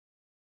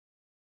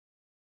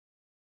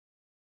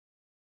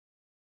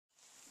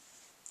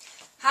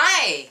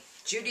Hi!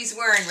 Judy's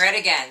wearing red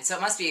again, so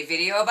it must be a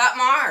video about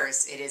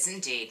Mars. It is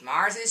indeed.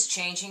 Mars is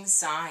changing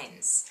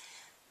signs.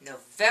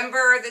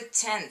 November the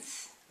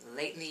 10th,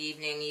 late in the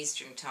evening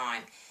Eastern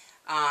Time.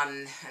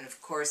 And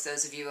of course,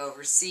 those of you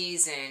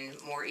overseas in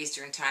more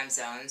Eastern time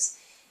zones,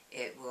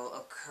 it will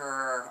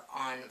occur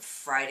on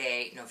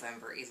Friday,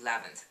 November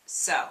 11th.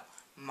 So,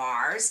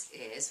 Mars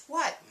is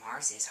what?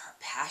 Mars is our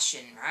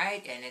passion,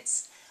 right? And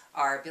it's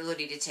our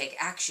ability to take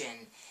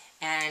action.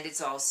 And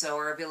it's also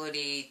our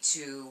ability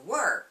to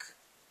work.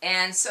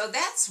 And so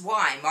that's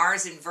why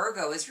Mars in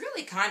Virgo is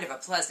really kind of a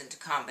pleasant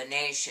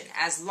combination,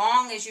 as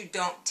long as you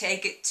don't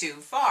take it too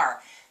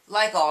far.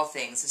 Like all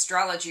things,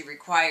 astrology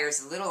requires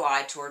a little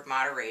eye toward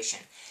moderation.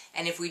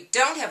 And if we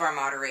don't have our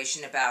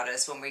moderation about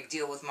us when we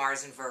deal with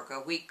Mars in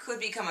Virgo, we could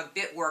become a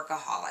bit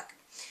workaholic.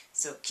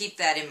 So keep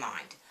that in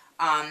mind.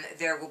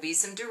 There will be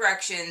some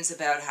directions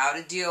about how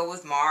to deal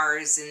with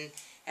Mars and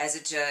as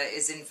it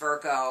is in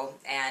Virgo,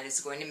 and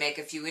it's going to make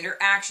a few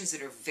interactions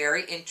that are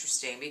very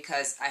interesting,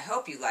 because I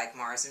hope you like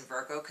Mars in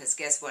Virgo, because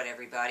guess what,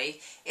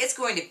 everybody? It's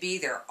going to be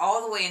there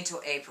all the way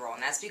until April,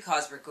 and that's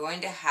because we're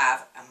going to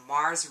have a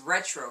Mars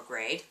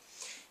retrograde,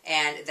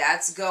 and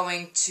that's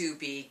going to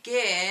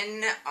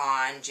begin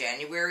on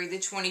January the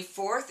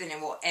 24th, and it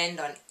will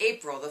end on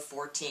April the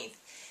 14th.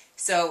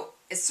 So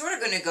it's sort of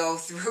going to go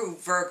through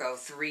Virgo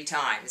 3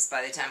 times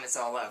by the time it's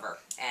all over.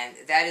 And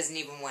that isn't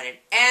even when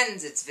it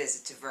ends its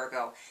visit to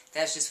Virgo.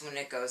 That's just when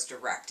it goes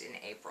direct in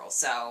April.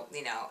 So,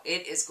 you know,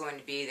 it is going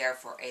to be there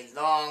for a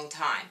long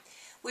time.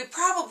 We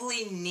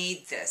probably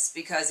need this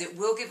because it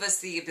will give us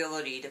the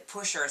ability to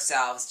push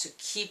ourselves to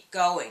keep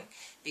going,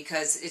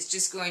 because it's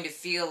just going to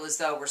feel as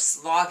though we're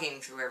slogging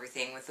through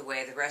everything with the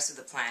way the rest of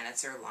the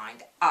planets are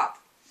lined up.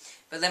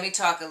 But let me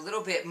talk a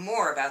little bit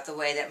more about the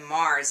way that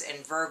Mars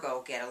and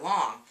Virgo get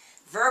along.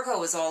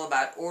 Virgo is all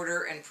about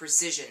order and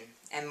precision,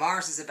 and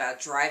Mars is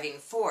about driving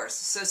force.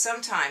 So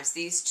sometimes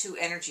these two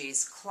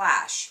energies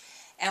clash,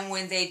 and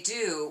when they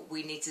do,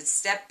 we need to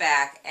step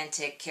back and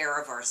take care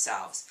of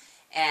ourselves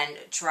and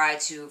try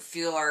to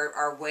feel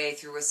our way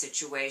through a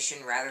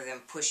situation rather than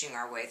pushing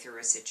our way through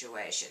a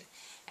situation.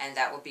 And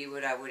that would be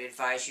what I would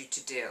advise you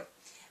to do.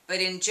 But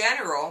in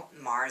general,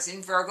 Mars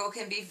in Virgo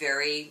can be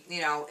very,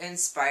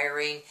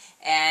 inspiring,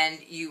 and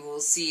you will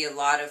see a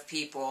lot of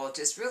people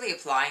just really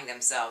applying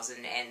themselves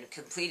and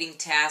completing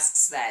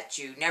tasks that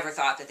you never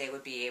thought that they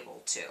would be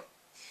able to.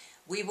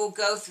 We will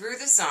go through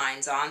the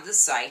signs on the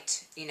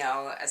site,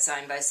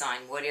 sign by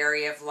sign, what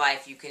area of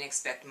life you can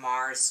expect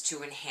Mars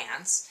to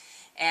enhance.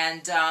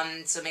 And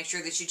so make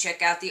sure that you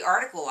check out the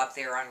article up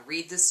there on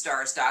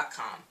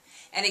readthestars.com.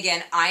 And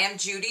again, I am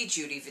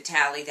Judi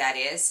Vitale, that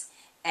is.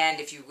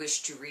 And if you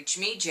wish to reach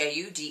me,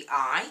 Judi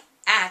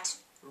at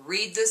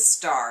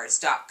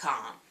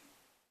readthestars.com.